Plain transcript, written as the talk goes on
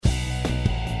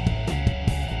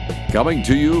Coming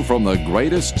to you from the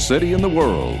greatest city in the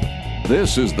world,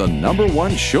 this is the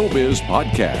 #1 showbiz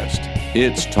podcast.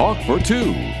 It's Talk for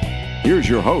Two. Here's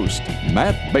your host,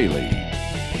 Matt Bailey.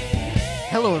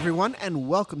 Hello, everyone, and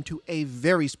welcome to a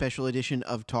very special edition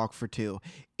of Talk for Two.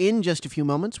 In just a few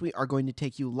moments, we are going to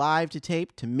take you live to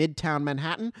tape to Midtown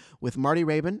Manhattan with Marty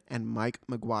Raybon and Mike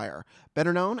McGuire,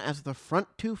 better known as the front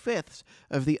two-fifths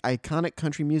of the iconic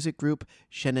country music group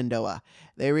Shenandoah.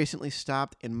 They recently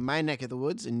stopped in my neck of the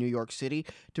woods in New York City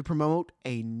to promote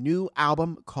a new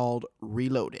album called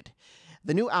Reloaded.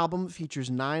 The new album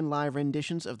features 9 live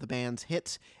renditions of the band's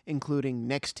hits, including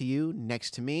Next to You,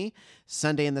 Next to Me,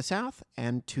 Sunday in the South,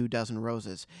 and 2 Dozen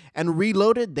Roses. And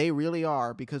reloaded they really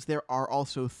are, because there are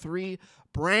also 3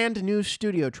 brand new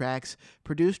studio tracks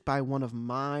produced by one of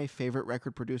my favorite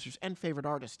record producers and favorite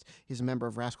artists. He's a member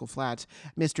of Rascal Flatts,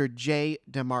 Mr. Jay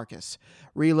DeMarcus.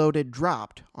 Reloaded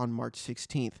dropped on March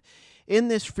 16th. In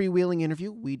this freewheeling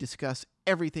interview, we discuss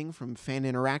everything from fan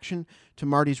interaction to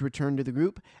Marty's return to the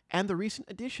group and the recent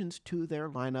additions to their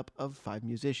lineup of 5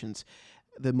 musicians,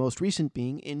 the most recent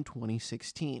being in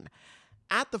 2016.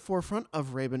 At the forefront of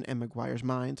Raybon and McGuire's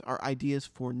minds are ideas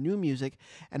for new music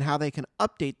and how they can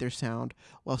update their sound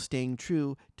while staying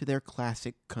true to their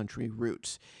classic country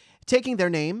roots. Taking their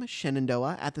name,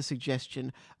 Shenandoah, at the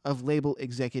suggestion of label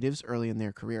executives early in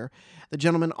their career, the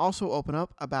gentlemen also open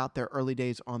up about their early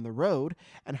days on the road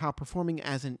and how performing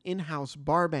as an in-house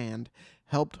bar band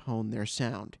helped hone their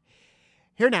sound.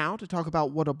 Here now to talk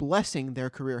about what a blessing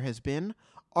their career has been,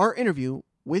 our interview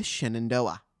with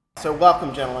Shenandoah. So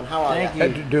welcome, gentlemen. How are you?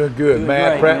 Thank you. Doing good,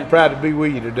 Matt. Proud to be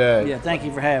with you today. Yeah, thank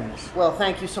you for having us. Well,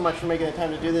 thank you so much for making the time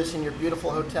to do this in your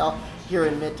beautiful hotel here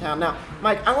in Midtown. Now,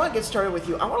 Mike, I want to get started with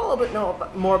you. I want a little bit know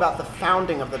more about the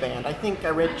founding of the band. I think I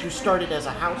read you started as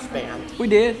a house band. We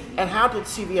did. And how did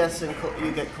CBS and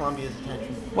you get Columbia's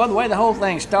attention? Well, the way the whole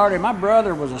thing started, my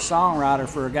brother was a songwriter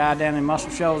for a guy down in Muscle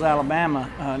Shoals,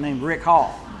 Alabama, named Rick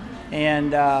Hall.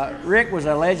 And Rick was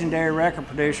a legendary record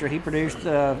producer. He produced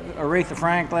Aretha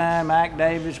Franklin, Mac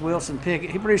Davis, Wilson Pickett.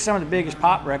 He produced some of the biggest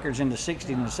pop records in the 60s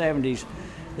and the 70s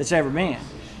that's ever been.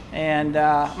 And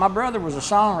my brother was a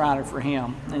songwriter for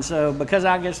him. And so because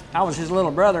I guess I was his little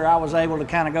brother, I was able to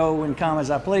kind of go and come as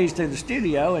I pleased to the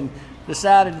studio and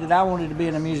decided that I wanted to be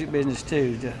in the music business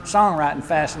too. The songwriting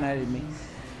fascinated me.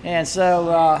 And so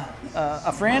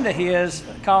a friend of his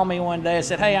called me one day and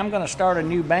said, "Hey, I'm going to start a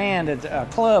new band at a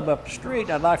club up the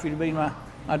street. I'd like for you to be my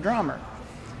drummer."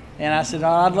 And I said, "Oh,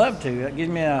 I'd love to. It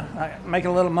gives me make a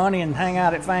little money and hang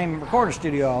out at Fame Recording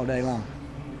Studio all day long."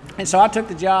 And so I took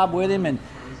the job with him,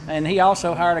 and he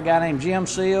also hired a guy named Jim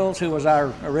Seals, who was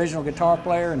our original guitar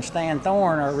player, and Stan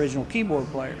Thorne, our original keyboard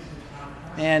player.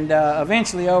 And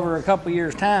eventually, over a couple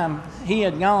years' time, he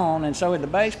had gone, and so had the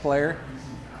bass player.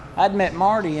 I'd met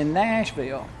Marty in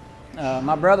Nashville.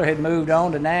 My brother had moved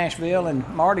on to Nashville, and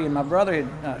Marty and my brother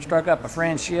had struck up a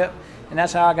friendship, and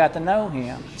that's how I got to know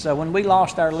him. So when we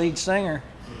lost our lead singer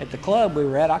at the club we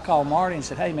were at, I called Marty and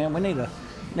said, "Hey, man, we need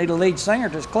a lead singer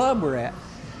at this club we're at."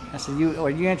 I said, "Are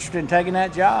you interested in taking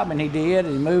that job?" And he did,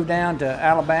 and he moved down to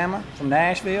Alabama from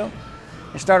Nashville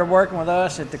and started working with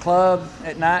us at the club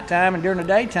at nighttime, and during the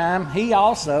daytime, he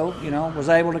also, was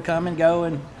able to come and go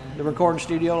in the recording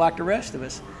studio like the rest of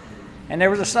us. And there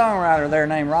was a songwriter there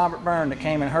named Robert Byrne that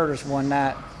came and heard us one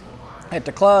night at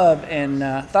the club and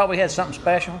thought we had something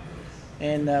special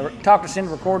and talked us into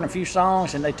recording a few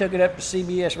songs, and they took it up to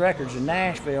CBS Records in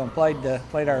Nashville and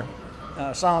played our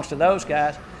songs to those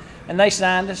guys. And they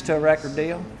signed us to a record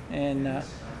deal. And,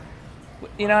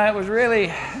 it was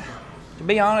really, to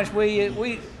be honest,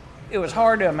 it was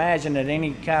hard to imagine that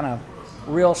any kind of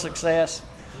real success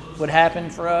would happen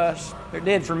for us. It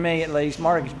did for me, at least.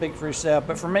 Marty can speak for himself,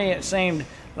 but for me it seemed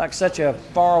like such a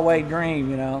faraway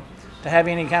dream, to have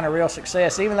any kind of real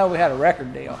success, even though we had a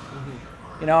record deal.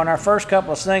 Mm-hmm. And our first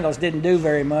couple of singles didn't do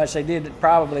very much. They did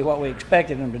probably what we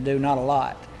expected them to do, not a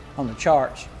lot, on the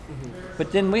charts. Mm-hmm.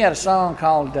 But then we had a song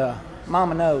called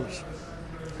Mama Knows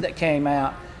that came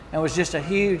out and was just a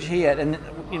huge hit. And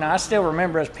I still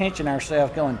remember us pinching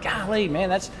ourselves going, "Golly, man,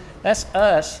 that's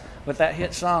us." With that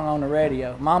hit song on the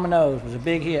radio. Mama Knows was a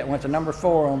big hit, went to number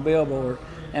 4 on Billboard,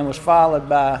 and was followed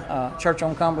by Church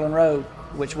on Cumberland Road,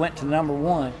 which went to number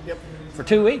 1 for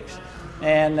 2 weeks.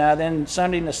 And then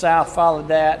Sunday in the South followed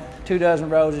that, 2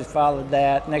 Dozen Roses followed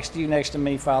that, Next to You, Next to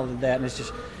Me followed that, and it's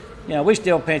just, we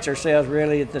still pinch ourselves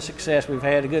really at the success we've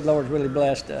had. The good Lord's really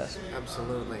blessed us.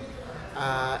 Absolutely.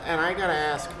 And I got to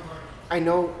ask, I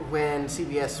know when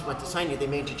CBS went to sign you, they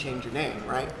made you change your name,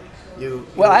 right?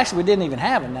 Well, actually, we didn't even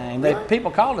have a name.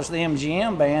 People called us the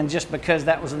MGM Band just because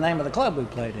that was the name of the club we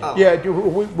played in. Yeah,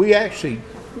 we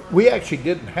actually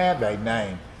didn't have a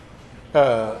name.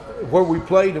 where we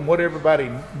played and what everybody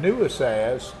knew us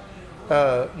as,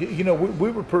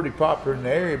 we were pretty popular in the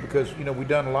area because, we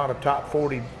done a lot of top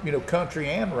 40, country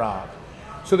and rock.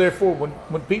 So therefore,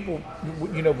 when people,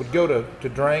 would go to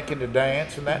drink and to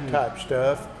dance and that type of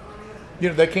stuff,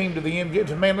 they came to the MGM and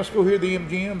said, man, let's go hear the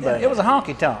MGM band. It was a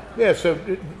honky tonk. Yeah, so,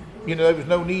 there was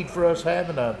no need for us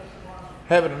having a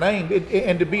name.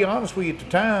 And to be honest with you, at the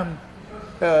time,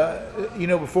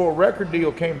 before a record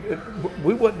deal came,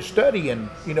 we wasn't studying,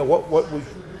 what we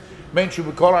mentioned.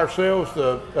 We call ourselves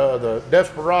the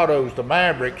Desperados, the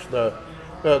Mavericks, the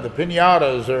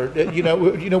Pinatas, or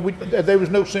there was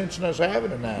no sense in us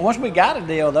having a name. Once we got a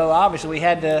deal, though, obviously we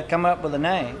had to come up with a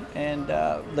name, and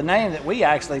the name that we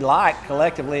actually liked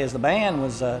collectively as the band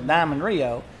was Diamond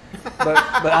Rio. But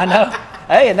I know,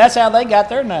 hey, and that's how they got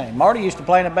their name. Marty used to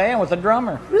play in a band with a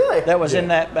drummer. Really? That was in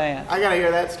that band. I gotta hear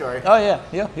that story. Oh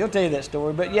yeah, he'll tell you that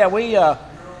story. But yeah, we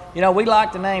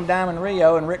liked the name Diamond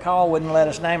Rio, and Rick Hall wouldn't let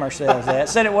us name ourselves that.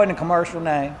 Said it wasn't a commercial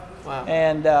name. Wow.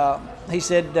 And he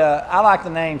said, I like the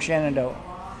name Shenandoah.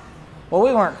 Well,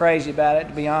 we weren't crazy about it,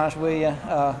 to be honest with you.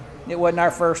 It wasn't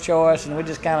our first choice, and we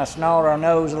just kind of snarled our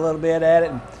nose a little bit at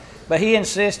it. But he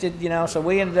insisted, so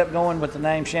we ended up going with the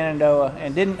name Shenandoah,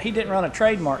 and he didn't run a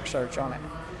trademark search on it.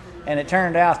 And it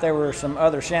turned out there were some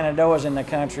other Shenandoahs in the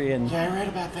country. And Yeah, I read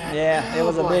about that. yeah, it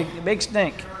was boy. a big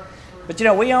stink. But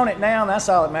we own it now, and that's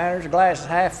all that matters. The glass is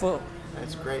half full.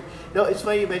 That's great. No, it's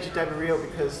funny you mentioned Diamond Rio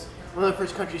because one of the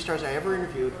first country stars I ever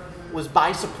interviewed was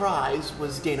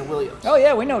Dana Williams. Oh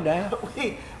yeah, we know Dan.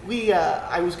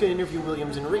 I was going to interview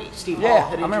Williams and Reed. Steve Yeah, Hall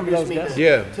had I remember introduced those me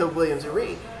guys. to Williams and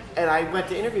Reed, and I went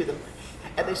to interview them,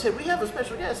 and they said we have a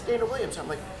special guest, Dana Williams. I'm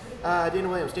like, Dana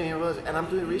Williams, and I'm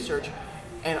doing research,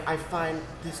 and I find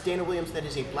this Dana Williams that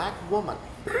is a black woman.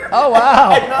 Oh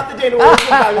wow! And not the Dana Williams from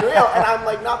Diamond Rio, and I'm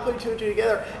like not putting two and two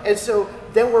together, and so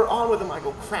then we're on with them. I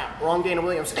go, crap, wrong Dana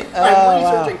Williams. I'm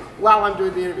researching while I'm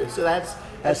doing the interview, so that's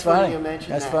funny you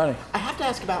mentioned That's that. funny. I have to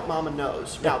ask about Mama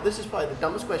Knows. Now, this is probably the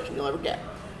dumbest question you'll ever get,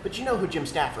 but you know who Jim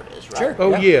Stafford is, right? Sure.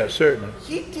 Oh, yeah, certainly.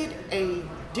 He did a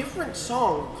different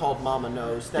song called Mama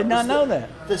Knows. That Did not was know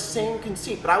that. The same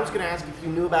conceit, but I was going to ask if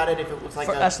you knew about it, if it was like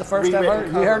That's the first I've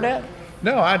rewritten heard. You heard cover.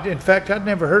 that? No, in fact, I'd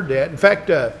never heard that. In fact,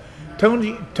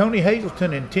 Tony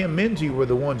Hazelton and Tim Menzie were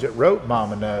the ones that wrote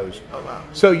Mama Knows. Oh, wow.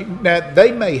 So now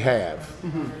they may have.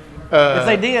 If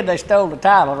they did, they stole the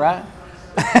title, right?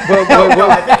 No,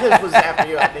 I think this was after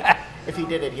you. I think if he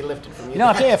did it, he lifted from you.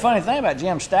 I'll tell you a funny thing about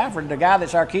Jim Stafford. The guy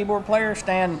that's our keyboard player,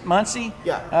 Stan Muncie,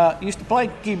 used to play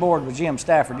keyboard with Jim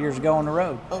Stafford years ago on the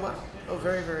road. Oh, wow. Oh,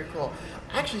 very, very cool.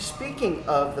 Actually, speaking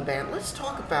of the band, let's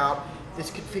talk about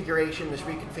this configuration, this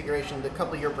reconfiguration, the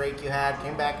couple-year break you had,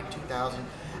 came back in 2000.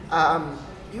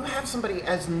 You have somebody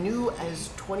as new as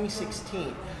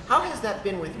 2016. How has that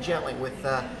been with gelling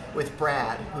with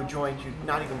Brad, who joined you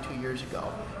not even 2 years ago?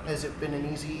 Has it been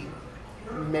an easy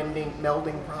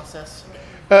melding process?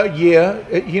 Yeah,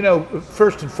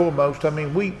 first and foremost, I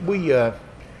mean, we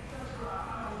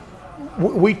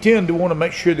tend to want to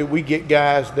make sure that we get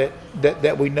guys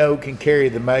that we know can carry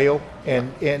the mail,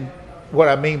 and what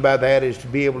I mean by that is to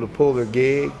be able to pull their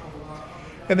gig,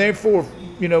 and therefore,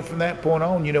 from that point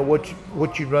on,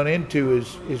 what you run into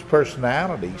is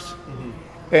personalities. Mm-hmm.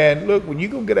 And look, when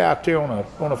you're gonna get out there on a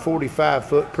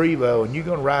 45-foot Prevost and you're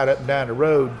gonna ride up and down the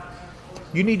road,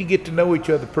 you need to get to know each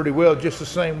other pretty well, just the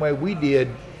same way we did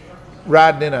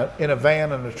riding in a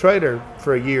van and a trailer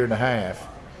for a year and a half.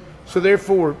 So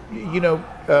therefore,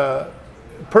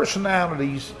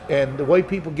 personalities and the way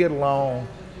people get along,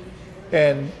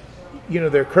 and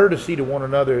their courtesy to one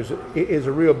another is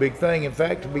a real big thing. In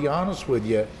fact, to be honest with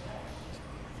you,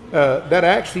 that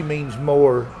actually means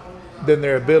more than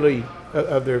their ability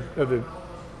of their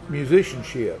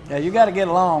musicianship. Yeah, you got to get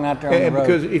along out there on the road.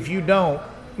 Because if you don't,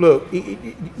 look,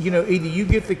 either you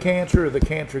get the cancer or the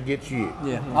cancer gets you.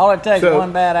 Yeah, all it takes is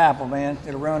one bad apple, man.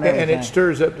 It'll ruin everything. And it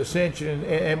stirs up dissension,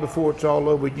 and before it's all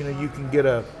over, you can get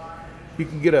a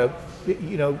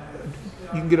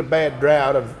bad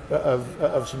drought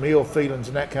of some ill feelings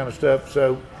and that kind of stuff.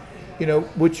 So,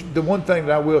 which the one thing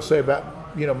that I will say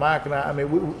about Mike and I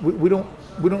mean, we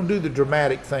don't do the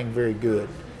dramatic thing very good.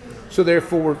 So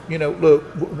therefore, look,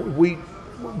 we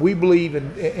believe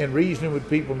in reasoning with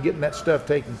people and getting that stuff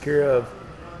taken care of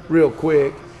real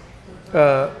quick.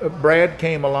 Brad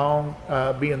came along,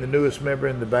 being the newest member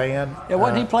in the band. Yeah,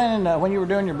 wasn't he playing when you were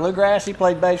doing your bluegrass? He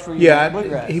played bass for you. Yeah,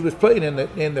 bluegrass. He was playing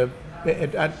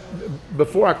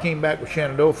before I came back with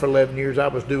Shenandoah for 11 years. I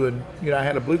was doing, I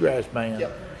had a bluegrass band.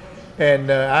 Yep. And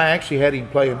I actually had him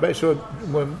playing bass. So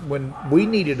when we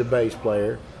needed a bass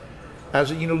player, I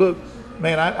said, look,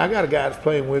 man, I got a guy that's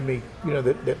playing with me,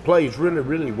 that plays really,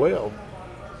 really well.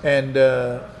 and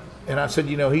I said,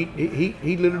 he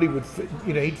literally would fit,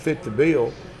 he'd fit the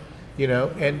bill,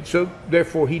 and so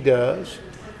therefore he does.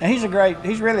 And he's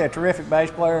really a terrific bass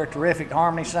player, a terrific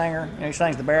harmony singer. He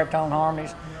sings the baritone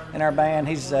harmonies in our band.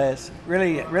 He's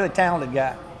really talented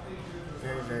guy.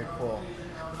 Very, very cool.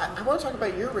 I want to talk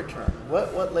about your return.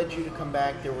 What led you to come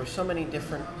back? There were so many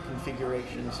different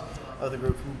configurations of the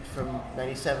group from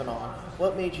 97 on.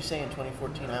 What made you say in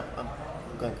 2014, I'm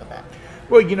going to come back?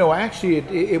 Well, actually,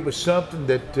 it was something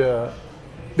that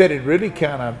had really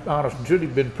kind of, honest and truly,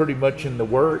 been pretty much in the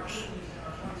works.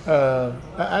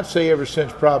 I'd say ever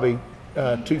since probably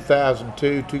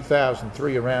 2002,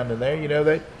 2003, around in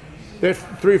there. There's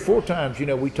 3 or 4 times,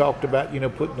 we talked about,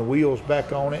 putting the wheels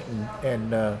back on it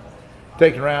and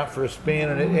taking her out for a spin.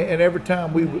 And every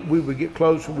time we would get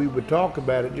closer, we would talk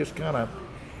about it.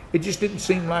 It just didn't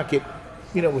seem like it,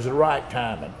 was the right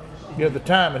timing. The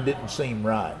timing didn't seem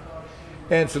right.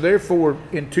 And so therefore,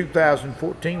 in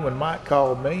 2014, when Mike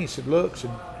called me, he said, "Look,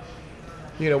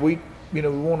 we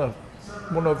want to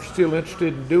know if you're still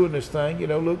interested in doing this thing.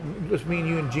 Look, let's me and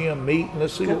you and Jim meet and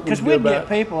let's see what we can do about it." Because we'd get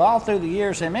people all through the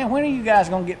years saying, "Man, when are you guys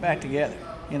going to get back together?"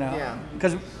 Yeah.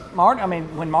 Because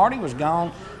when Marty was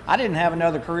gone, I didn't have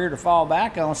another career to fall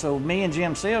back on, so me and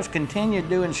Jim Seals continued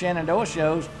doing Shenandoah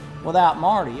shows without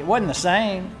Marty. It wasn't the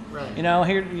same. Right.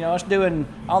 Us doing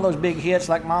all those big hits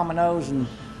like Mama Knows and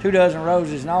 2 Dozen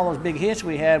Roses and all those big hits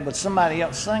we had with somebody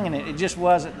else singing it, it just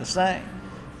wasn't the same.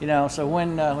 So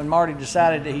when Marty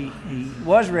decided that he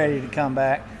was ready to come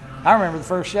back, I remember the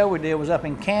first show we did was up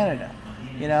in Canada.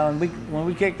 And when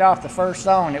we kicked off the first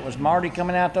song, it was Marty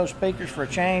coming out those speakers for a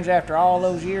change after all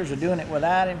those years of doing it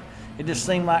without him. It just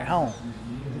seemed like home.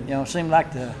 Seemed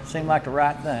like the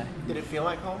right thing. Did it feel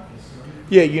like home?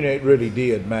 Yeah, it really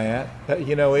did, Matt.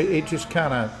 It just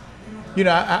kind of,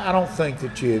 I don't think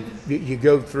that you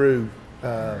go through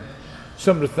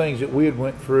some of the things that we had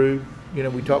went through.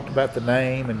 We talked about the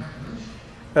name and,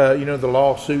 the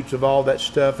lawsuits of all that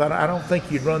stuff. I don't think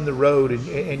you'd run the road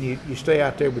and you stay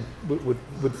out there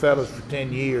with fellas for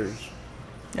 10 years.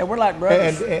 Yeah, we're like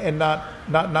brothers. And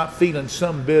not feeling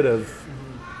some bit of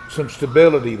some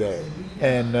stability there.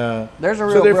 And there's a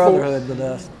real brotherhood with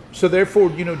us. So therefore,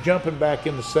 jumping back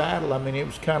in the saddle, it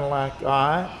was kind of like, all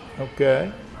right, okay,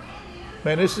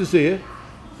 man, this is it.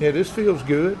 Yeah, this feels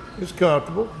good. It's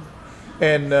comfortable.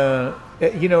 And,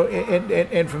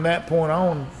 and from that point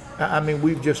on,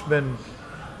 we've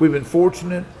been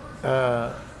fortunate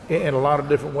in a lot of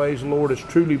different ways. The Lord has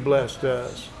truly blessed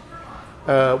us.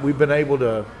 We've been able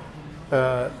to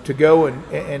go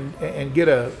and get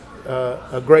a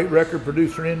great record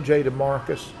producer in Jay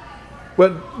DeMarcus.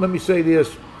 But let me say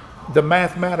this. The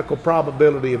mathematical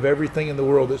probability of everything in the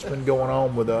world that's been going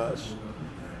on with us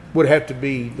would have to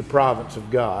be the province of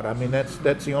God.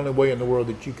 That's the only way in the world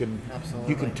that you can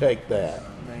take that.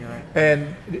 No, you're right.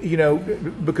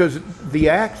 And because the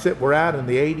acts that were out in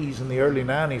the 80s and the early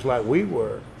 90s like we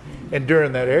were, and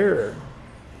during that era,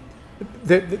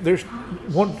 there's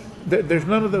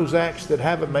none of those acts that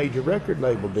have a major record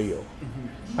label deal.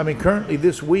 Mm-hmm. Currently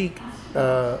this week,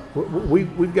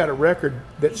 we've got a record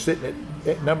that's sitting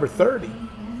at number 30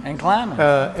 and climbing,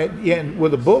 and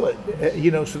with a bullet,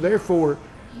 so therefore,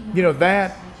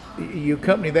 that you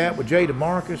accompany that with Jay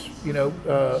DeMarcus,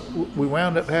 we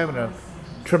wound up having a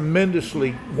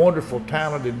tremendously wonderful,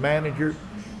 talented manager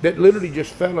that literally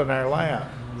just fell in our lap.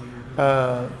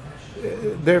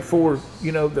 Therefore,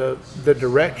 the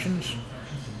directions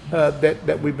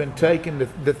that we've been taking,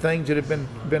 the things that have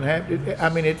been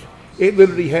happening. It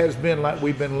literally has been like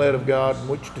we've been led of God in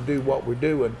which to do what we're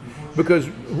doing, because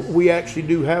we actually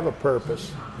do have a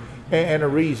purpose and a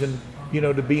reason,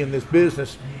 to be in this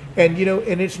business. And,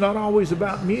 and it's not always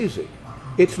about music.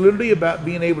 It's literally about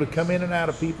being able to come in and out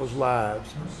of people's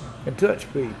lives and touch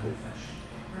people.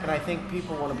 And I think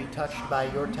people want to be touched by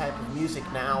your type of music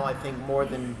now, I think more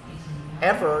than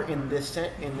ever in this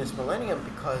millennium,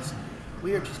 because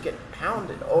we are just getting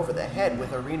pounded over the head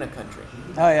with arena country.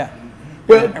 Oh, yeah.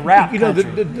 Well, rap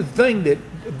the thing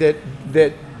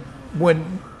that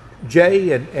when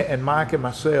Jay and Mike and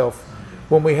myself,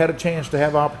 when we had a chance to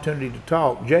have opportunity to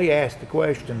talk, Jay asked the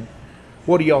question,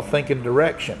 "What are y'all thinking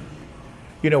direction?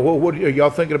 What are y'all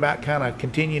thinking about? Kind of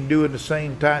continuing doing the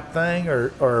same type thing,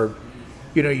 or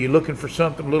you looking for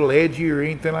something a little edgy or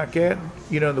anything like that?"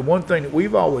 The one thing that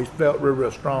we've always felt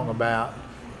real strong about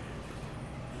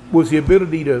was the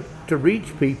ability to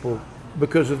reach people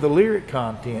because of the lyric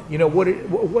content. What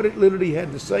it literally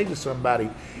had to say to somebody.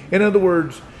 In other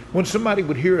words, when somebody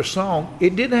would hear a song,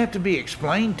 it didn't have to be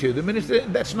explained to them. And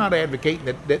that's not advocating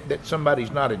that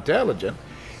somebody's not intelligent.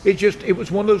 It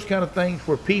was one of those kind of things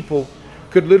where people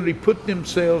could literally put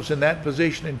themselves in that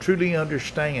position and truly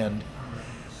understand,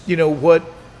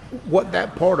 what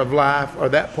that part of life or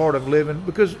that part of living.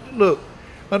 Because look,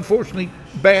 unfortunately,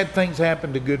 bad things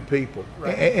happen to good people,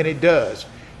 and it does.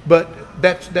 But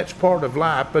that's part of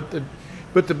life. But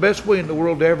the best way in the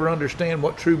world to ever understand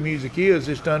what true music is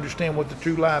to understand what the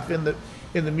true life in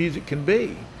the music can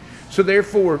be. So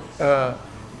therefore,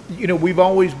 we've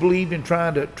always believed in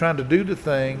trying to do the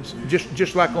things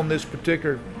just like on this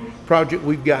particular project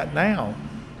we've got now,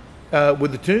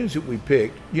 with the tunes that we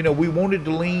picked. We wanted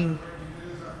to lean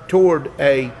toward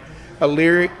a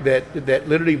lyric that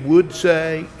literally would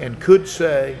say and could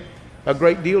say a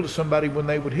great deal to somebody when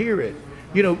they would hear it.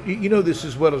 You know this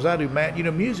as well as I do, Matt.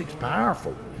 Music's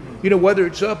powerful. Whether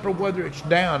it's up or whether it's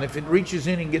down, if it reaches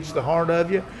in and gets the heart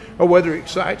of you, or whether it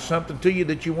excites something to you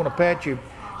that you want to pat your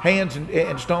hands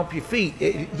and stomp your feet,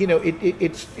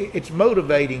 it's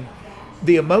motivating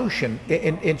the emotion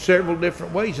in several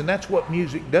different ways, and that's what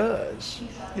music does.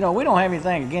 We don't have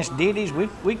anything against ditties.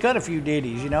 We cut a few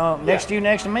ditties. Next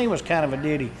to me was kind of a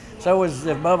ditty. So was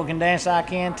If Bubba Can Dance, I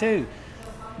Can Too.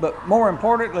 But more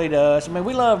importantly to us,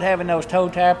 we loved having those toe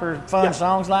tapper fun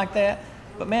songs like that.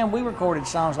 But man, we recorded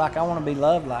songs like I Want to Be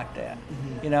Loved like that.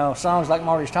 Mm-hmm. Songs like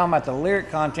Marty's talking about, the lyric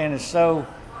content is so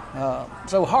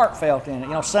heartfelt in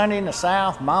it. Sunday in the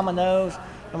South, Mama Knows.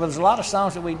 And there's a lot of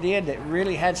songs that we did that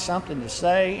really had something to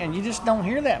say, and you just don't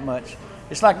hear that much.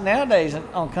 It's like nowadays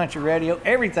on country radio,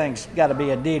 everything's got to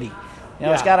be a ditty.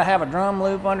 It's got to have a drum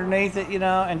loop underneath it,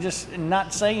 and just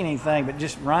not say anything, but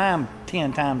just rhyme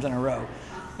 10 times in a row.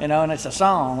 And it's a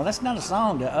song. Well, that's not a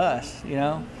song to us,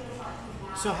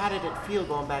 So how did it feel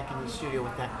going back in the studio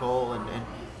with that goal and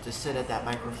to sit at that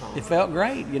microphone? It felt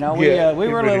great. We were a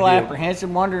really little did. apprehensive,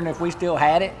 wondering if we still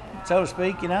had it, so to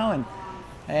speak,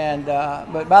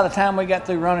 but by the time we got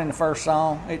through running the first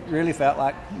song, it really felt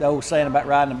like the old saying about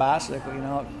riding a bicycle,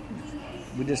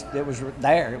 it was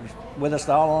there. It was with us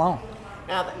all along.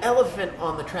 Now, the elephant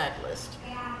on the track list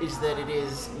is that it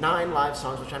is 9 live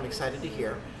songs, which I'm excited to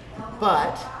hear,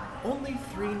 but only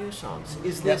 3 new songs.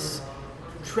 Is this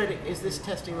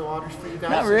testing the waters for you guys?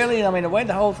 Not really. The way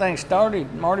the whole thing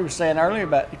started, Marty was saying earlier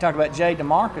he talked about Jay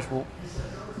DeMarcus. Well,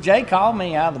 Jay called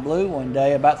me out of the blue one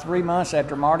day about 3 months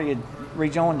after Marty had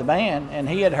rejoined the band, and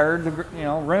he had heard the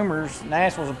rumors.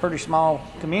 Nashville's a pretty small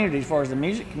community as far as the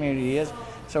music community is,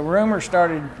 so rumors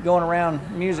started going around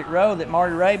Music Row that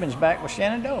Marty Rabin's back with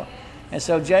Shenandoah. And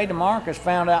so Jay DeMarcus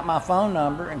found out my phone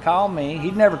number and called me.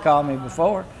 He'd never called me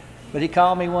before, but he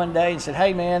called me one day and said,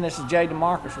 "Hey man, this is Jay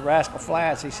DeMarcus with Rascal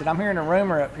Flatts." He said, "I'm hearing a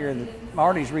rumor up here that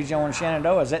Marty's rejoined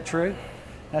Shenandoah. Is that true?"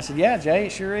 And I said, "Yeah, Jay,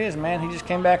 it sure is, man. He just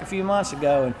came back a few months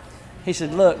ago." And he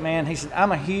said, "Look, man," he said,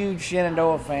 "I'm a huge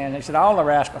Shenandoah fan." He said, "All the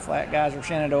Rascal Flatts guys are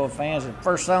Shenandoah fans. The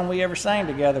first song we ever sang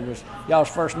together was y'all's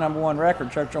first #1 record,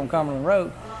 Church on Cumberland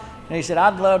Road." And he said,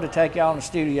 "I'd love to take y'all in the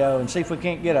studio and see if we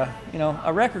can't get a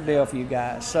record deal for you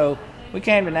guys." So we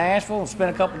came to Nashville and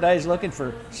spent a couple of days looking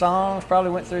for songs,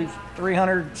 probably went through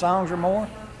 300 songs or more,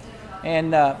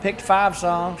 and picked 5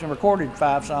 songs and recorded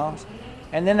 5 songs.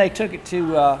 And then they took it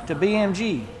to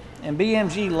BMG, and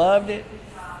BMG loved it,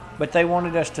 but they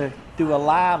wanted us to do a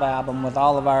live album with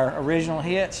all of our original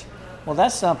hits. Well,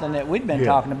 that's something that we'd been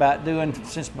talking about doing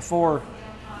since before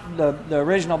the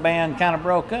original band kind of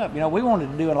broke up. We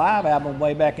wanted to do a live album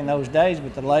way back in those days,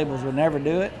 but the labels would never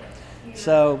do it.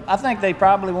 So I think they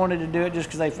probably wanted to do it just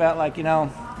because they felt like,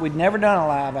 we'd never done a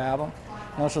live album,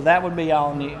 so that would be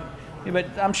all new. But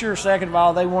I'm sure, second of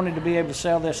all, they wanted to be able to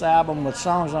sell this album with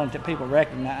songs on it that people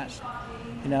recognized,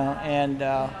 and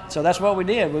so that's what we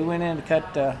did. We went in to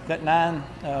cut 9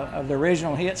 of the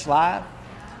original hits live,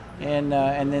 and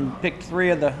then picked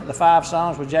 3 of the 5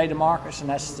 songs with Jay DeMarcus, and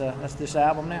that's this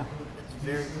album now. That's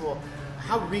very cool.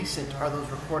 How recent are those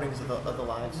recordings of the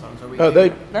live songs? Are we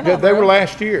They were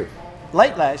last year.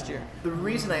 Late last year. The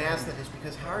reason I ask that is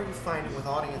because how are you finding with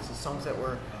audiences songs that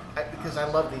were, because I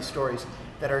love these stories,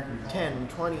 that are 10,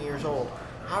 20 years old,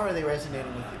 how are they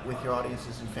resonating with your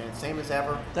audiences and fans? Same as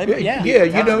ever?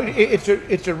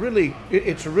 It's a really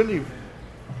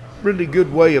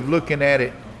good way of looking at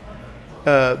it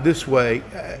this way.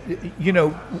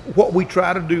 What we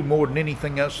try to do more than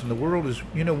anything else in the world is,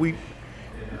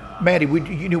 Maddie,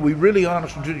 we really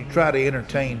honestly try to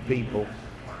entertain people.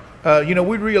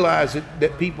 We realize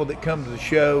that people that come to the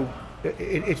show,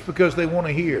 it's because they want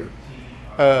to hear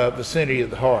Vicinity of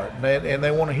the Heart, and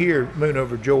they want to hear Moon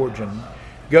Over Georgia and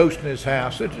Ghost in His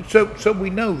House. So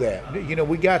we know that.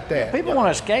 We got that. People want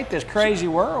to escape this crazy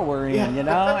world we're in,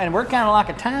 and we're kind of like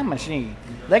a time machine.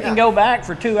 They can go back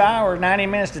for 2 hours, 90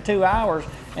 minutes to 2 hours,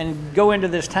 and go into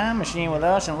this time machine with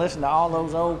us and listen to all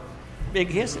those old big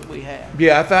hits that we have.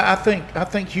 Yeah, I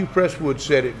think Hugh Presswood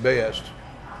said it best.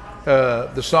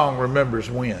 The song "Remembers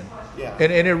When," Yeah.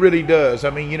 and it really does. I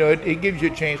mean, it gives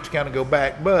you a chance to kind of go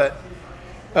back, but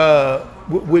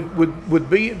with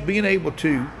being able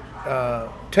to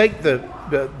take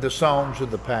the songs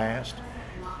of the past.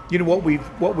 What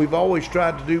we've always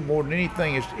tried to do more than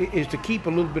anything is to keep a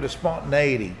little bit of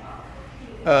spontaneity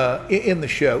in the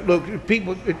show. Look,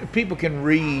 people can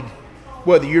read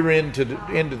whether you're into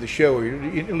the show or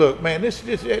look, man, this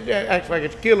acts like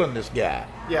it's killing this guy.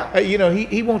 Yeah.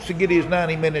 He wants to get his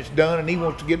 90 minutes done, and he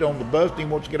wants to get on the bus, and he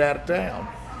wants to get out of town.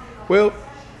 Well,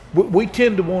 we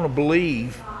tend to want to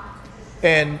believe,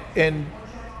 and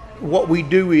what we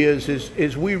do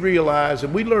is we realize,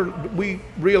 and we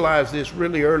realize this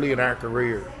really early in our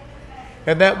career,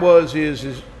 and that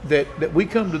is that we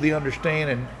come to the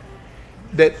understanding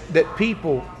that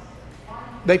people,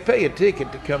 they pay a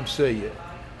ticket to come see you.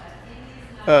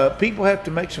 People have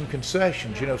to make some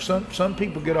concessions. Some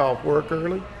people get off work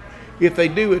early. If they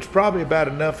do, it's probably about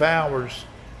enough hours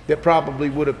that probably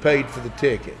would have paid for the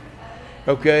ticket.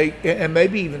 Okay, and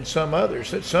maybe even some others.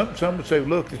 Some would say,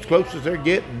 look, as close as they're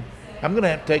getting, I'm going to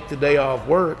have to take the day off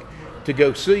work to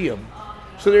go see them.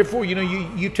 So therefore,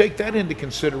 you take that into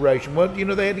consideration. Well,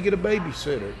 they had to get a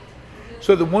babysitter.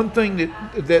 So the one thing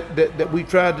that we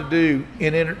tried to do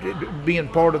in being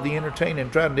part of the entertaining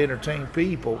and trying to entertain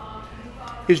people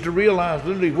is to realize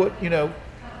literally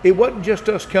it wasn't just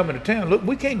us coming to town. Look,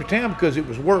 we came to town because it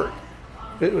was work.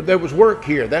 There was work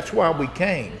here. That's why we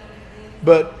came.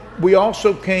 But we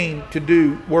also came to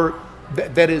do work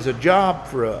that is a job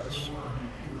for us.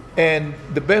 And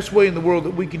the best way in the world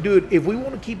that we can do it, if we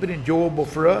want to keep it enjoyable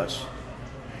for us,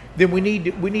 then we need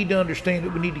to understand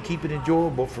that we need to keep it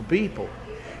enjoyable for people.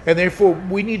 And therefore,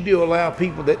 we need to allow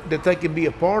people that they can be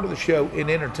a part of the show in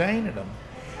entertaining them.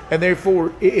 And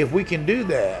therefore, if we can do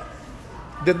that,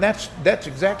 then that's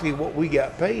exactly what we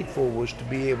got paid for, was to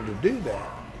be able to do that.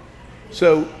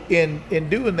 So in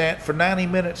doing that for 90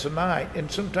 minutes a night,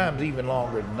 and sometimes even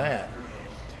longer than that,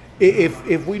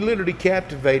 if we literally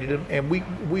captivated them and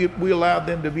we allowed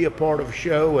them to be a part of a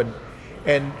show,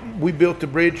 and we built the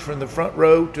bridge from the front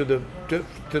row to the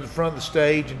front of the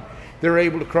stage, and they're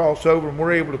able to cross over and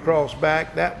we're able to cross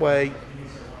back. That way,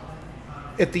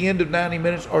 at the end of 90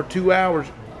 minutes or 2 hours,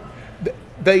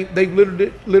 they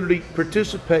literally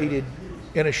participated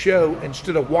in a show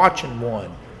instead of watching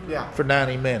one for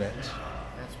 90 minutes.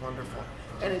 That's wonderful.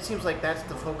 And it seems like that's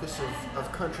the focus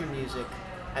of country music,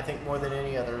 I think, more than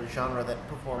any other genre that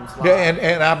performs live. Yeah,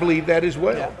 and I believe that as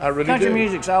well. Yeah. I really Country do.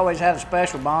 music's always had a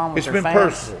special bond with It's their been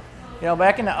fans. personal.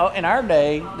 Back in our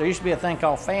day, there used to be a thing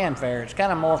called fanfare. It's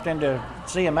kind of morphed into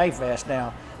CMA Fest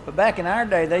now. But back in our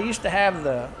day, they used to have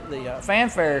the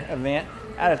fanfare event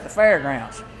out at the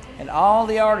fairgrounds. And all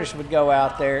the artists would go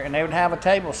out there, and they would have a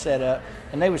table set up,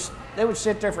 and they would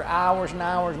sit there for hours and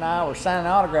hours and hours signing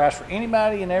autographs for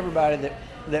anybody and everybody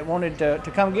that wanted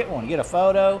to come get one, get a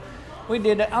photo. We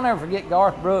did that. I'll never forget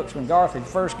Garth Brooks when Garth had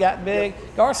first got big.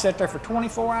 Garth sat there for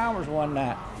 24 hours one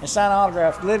night and signed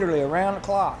autographs literally around the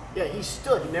clock. Yeah, he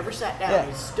stood. He never sat down. Yeah.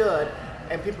 He stood,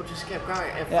 and people just kept going.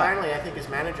 And Yeah. finally, I think his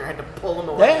manager had to pull him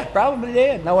away. Yeah, probably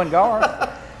did, knowing Garth.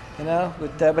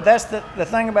 But that's the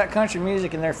thing about country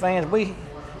music and their fans.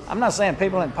 I'm not saying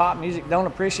people in pop music don't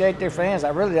appreciate their fans. I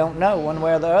really don't know one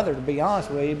way or the other, to be honest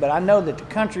with you. But I know that the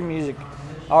country music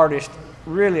artists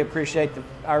really appreciate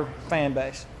our fan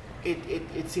base.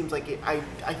 It seems like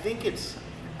I think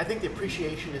the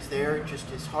appreciation is there. It just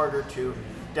is harder to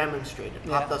demonstrate it.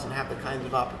 Pop doesn't have the kinds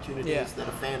of opportunities that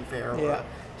a fanfare or a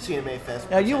CMA Fest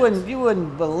Now you presents.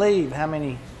 wouldn't believe how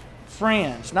many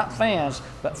friends, not fans,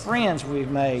 but friends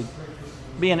we've made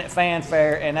being at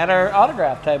fanfare and at our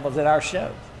autograph tables at our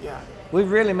shows. Yeah, We've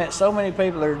really met so many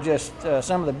people that are just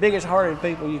some of the biggest hearted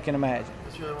people you can imagine.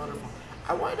 that's really wonderful.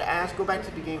 I wanted to go back to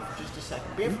the beginning for just a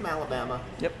second. Being from Alabama,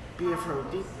 Yep. being from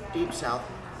deep south,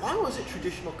 why was it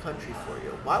traditional country for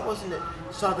you? Why wasn't it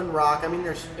Southern rock? I mean,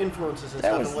 there's influences and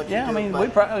stuff in what you do. I mean,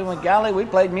 but we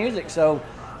played music, so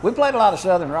we played a lot of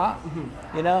Southern rock,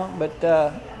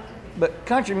 but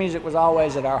country music was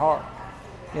always at our heart.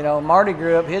 Marty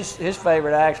grew up, his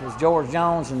favorite acts was George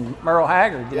Jones and Merle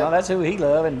Haggard. That's who he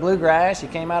loved. And bluegrass, he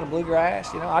came out of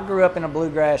bluegrass. I grew up in a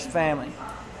bluegrass family,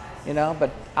 but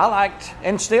I liked,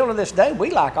 and still to this day, we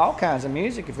like all kinds of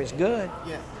music if it's good.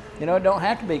 yeah. It don't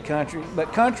have to be country,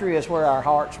 but country is where our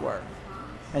hearts were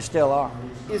and still are.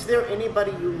 Is there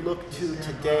anybody you look to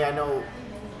today? I know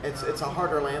it's a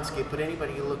harder landscape, but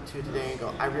anybody you look to today and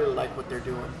go, I really like what they're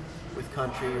doing with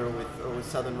country or with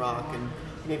Southern rock, and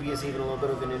maybe is even a little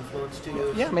bit of an influence to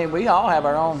you? Yeah, I mean, we all have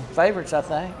our own favorites, I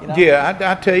think. Yeah,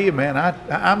 I tell you, man,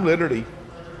 I'm literally,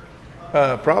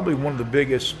 probably one of the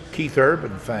biggest Keith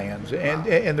Urban fans.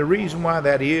 And the reason why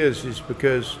that is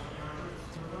because,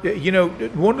 you know,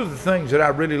 one of the things that I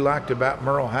really liked about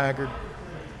Merle Haggard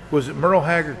was that Merle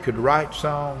Haggard could write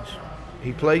songs,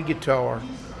 he played guitar,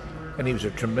 and he was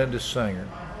a tremendous singer.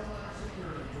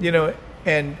 You know,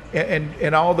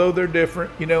 and although they're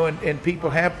different, you know, and people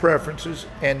have preferences,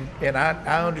 and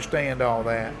I understand all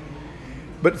that.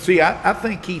 But see, I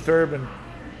think Keith Urban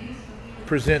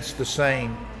presents the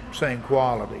same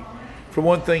quality. For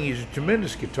one thing, he's a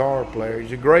tremendous guitar player.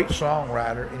 He's a great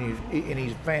songwriter, and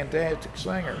he's a fantastic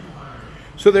singer.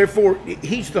 So therefore,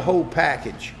 he's the whole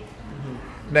package.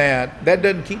 Now, that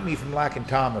doesn't keep me from liking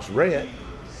Thomas Rhett.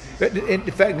 In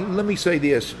fact, let me say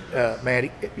this,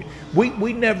 Matty.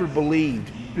 We never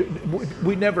believed,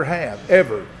 we never have,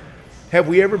 ever. Have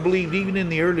we ever believed, even in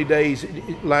the early days,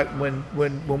 like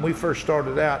when we first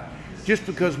started out, just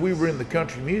because we were in the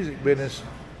country music business,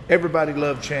 everybody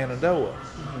loved Shenandoah.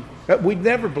 We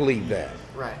never believed that.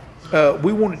 Right.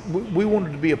 We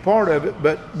wanted to be a part of it,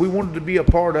 but we wanted to be a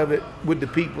part of it with the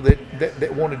people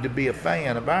that wanted to be a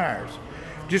fan of ours.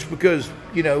 Just because,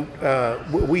 you know,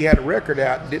 we had a record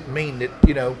out didn't mean that,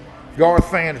 you know, Garth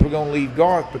fans were going to leave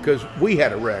Garth because we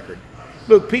had a record.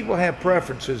 Look, people have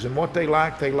preferences, and what they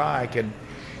like, and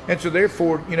so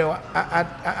therefore, you know,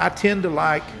 I tend to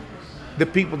like the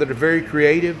people that are very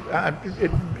creative.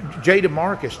 Jay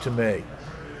DeMarcus, to me,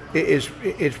 is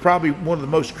probably one of the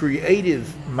most creative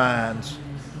minds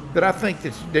that I think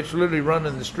that's literally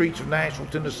running the streets of Nashville,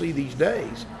 Tennessee these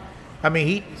days. I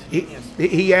mean,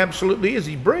 he absolutely is.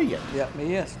 He's brilliant. Yeah,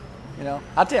 he is. You know,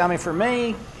 I tell you, I mean, for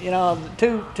me, you know,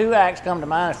 two acts come to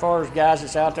mind as far as guys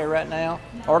that's out there right now,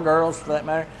 or girls for that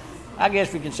matter. I guess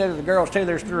if you consider the girls too,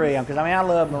 there's three of them. Because I mean, I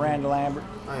love Miranda Lambert.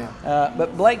 Oh yeah.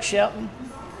 But Blake Shelton,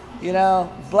 you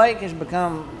know, Blake has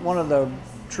become one of the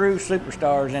true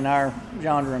superstars in our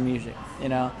genre of music. You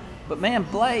know, but man,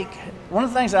 Blake, one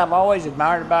of the things I've always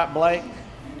admired about Blake,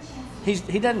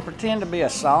 he doesn't pretend to be a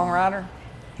songwriter.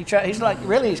 He's kind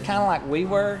of like we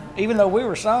were. Even though we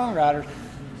were songwriters,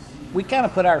 we kind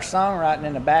of put our songwriting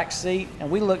in the back seat,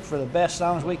 and we looked for the best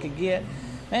songs we could get.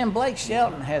 Man, Blake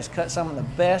Shelton has cut some of the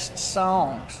best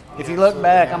songs. If you look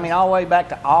back, I mean, all the way back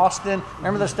to Austin.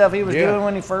 Remember the stuff he was doing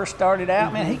when he first started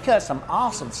out? Man, he cut some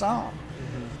awesome songs.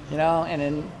 You know, and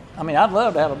then, I mean, I'd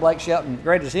love to have a Blake Shelton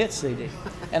Greatest Hits CD.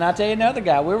 And I'll tell you another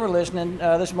guy. We were listening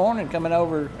this morning, coming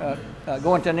over,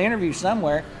 going to an interview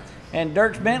somewhere, and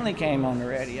Dierks Bentley came on the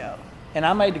radio. And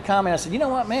I made the comment, I said, you know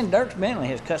what, man, Dierks Bentley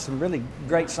has cut some really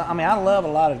great songs. I mean, I love a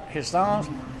lot of his songs.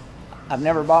 I've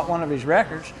never bought one of his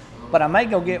records, but I may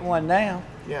go get one now.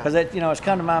 Because, you know, it's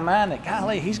come to my mind that,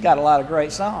 golly, he's got a lot of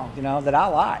great songs, you know, that I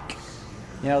like,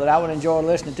 you know, that I would enjoy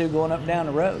listening to going up and down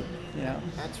the road, you know.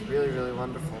 That's really, really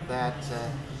wonderful that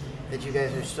you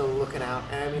guys are still looking out.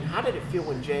 And, I mean, how did it feel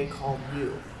when Jay called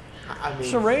you? I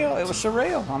mean, surreal. It was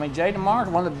surreal. I mean, Jay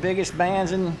DeMarcus, one of the biggest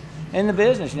bands in the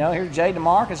business. You know, here's Jay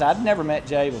DeMarcus. I'd never met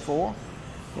Jay before.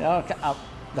 You know,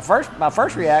 my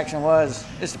first reaction was,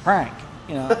 it's a prank.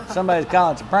 You know, somebody's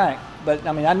calling it a prank. But,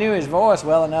 I mean, I knew his voice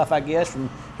well enough, I guess, from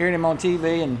hearing him on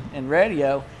TV and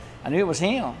radio. I knew it was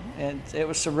him. And it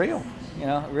was surreal, you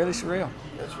know, really surreal.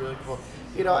 That's really cool.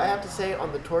 You know, I have to say,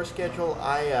 on the tour schedule,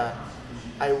 I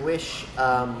wish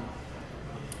you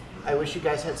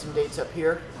guys had some dates up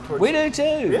here. We do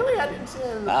too. Really? I didn't see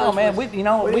that in the Oh man, we played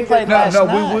No, last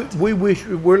night. we wish,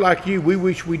 we're like you. We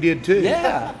wish we did too.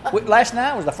 Yeah, last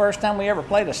night was the first time we ever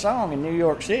played a song in New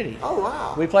York City. Oh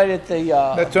wow. We played at the.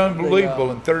 That's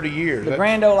unbelievable in 30 years. The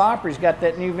Grand Ole Opry's got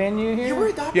that new venue here. You were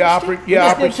at the Opry Yeah, State? Opry. Yeah,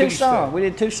 We Opry just did two City songs. stuff. We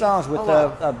did 2 songs with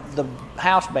the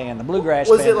house band, the bluegrass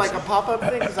Was band. it like a pop-up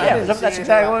thing? 'Cause I Yeah, didn't that's see any of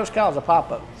exactly that. what it was called, a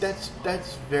pop-up. That's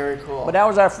very cool. But that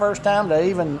was our first time to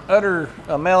even utter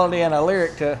a melody and a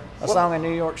lyric to a song in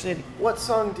New York City. What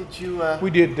song did you? We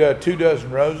did 2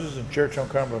 Dozen Roses in Church on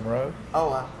Cumberland Road.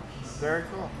 Oh wow, very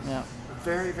cool. Yeah.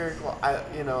 Very, very cool.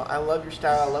 I love your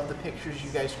style. I love the pictures you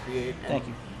guys create. And, Thank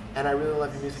you. And I really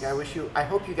love your music. I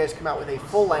hope you guys come out with a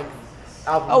full-length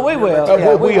album. Oh, we will. Oh,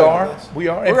 Yeah, we will. are. We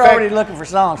are. In We're fact, already looking for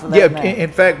songs for that Yeah, now.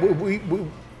 in fact, we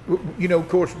you know, of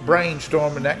course,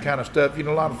 brainstorming, that kind of stuff, you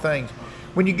know, a lot of things.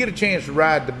 When you get a chance to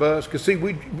ride the bus, because see,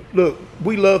 we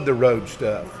love the road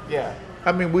stuff. Yeah.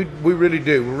 I mean, we really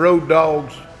do. We're road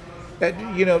dogs.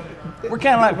 You know, We're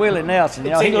kind of like Willie Nelson.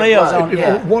 You know, It's he in your lives blood. on.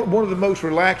 Yeah. one of the most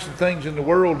relaxing things in the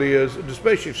world is,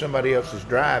 especially if somebody else is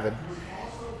driving,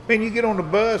 man, you get on the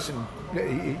bus and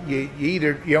you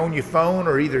either you're on your phone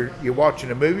or either you're watching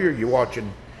a movie or you're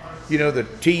watching, you know, the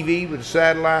TV with the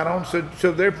satellite on.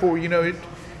 So therefore, you know,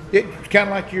 it's kind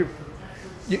of like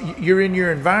you're in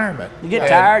your environment. You get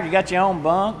tired, you got your own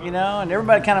bunk, and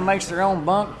everybody kind of makes their own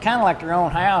bunk, kind of like their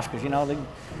own house, because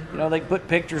they put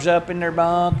pictures up in their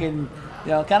bunk and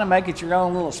kind of make it your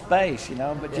own little space,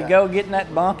 But you go get in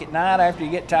that bunk at night after you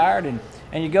get tired,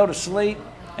 and you go to sleep,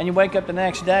 and you wake up the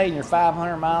next day and you're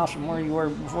 500 miles from where you were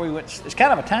before you went. It's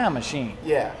kind of a time machine.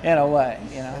 Yeah. In a way,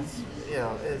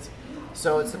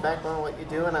 So it's the backbone of what you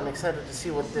do, and I'm excited to see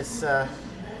what this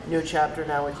new chapter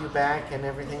now with you back and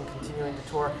everything continuing to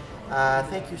tour.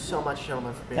 Thank you so much,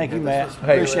 gentlemen, for being here. Thank you, Matt.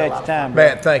 Really Appreciate your time.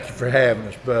 Matt, thank you for having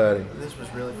us, buddy. This was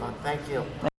really fun. Thank you.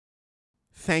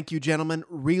 Thank you, gentlemen.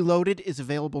 Reloaded is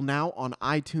available now on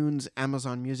iTunes,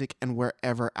 Amazon Music, and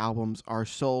wherever albums are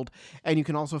sold. And you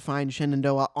can also find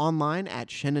Shenandoah online at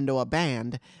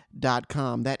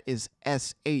shenandoahband.com. That is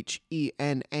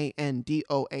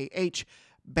SHENANDOAH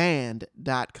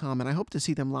band.com. And I hope to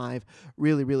see them live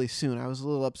really, really soon. I was a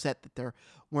little upset that there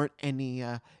weren't any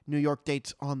New York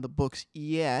dates on the books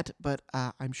yet, but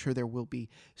I'm sure there will be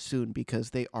soon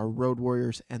because they are road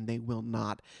warriors and they will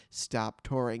not stop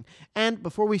touring. And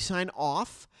before we sign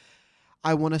off,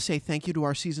 I want to say thank you to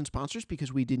our season sponsors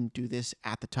because we didn't do this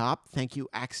at the top. Thank you,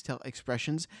 Axtel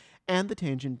Expressions and the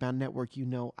Tangent Bound Network. You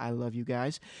know I love you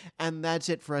guys. And that's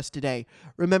it for us today.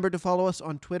 Remember to follow us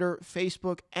on Twitter,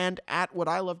 Facebook, and at what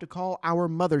I love to call our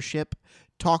mothership,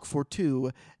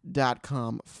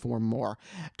 talkfor2.com for more.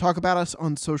 Talk about us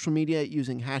on social media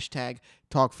using hashtag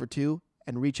talkfor2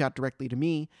 and reach out directly to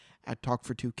me at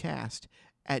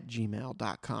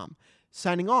talkfor2cast@gmail.com.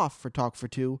 Signing off for Talk for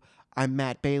Two, I'm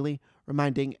Matt Bailey,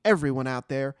 reminding everyone out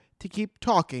there to keep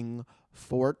talking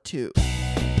for two.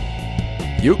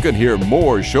 You can hear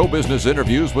more show business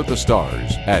interviews with the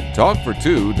stars at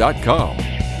talkfor2.com.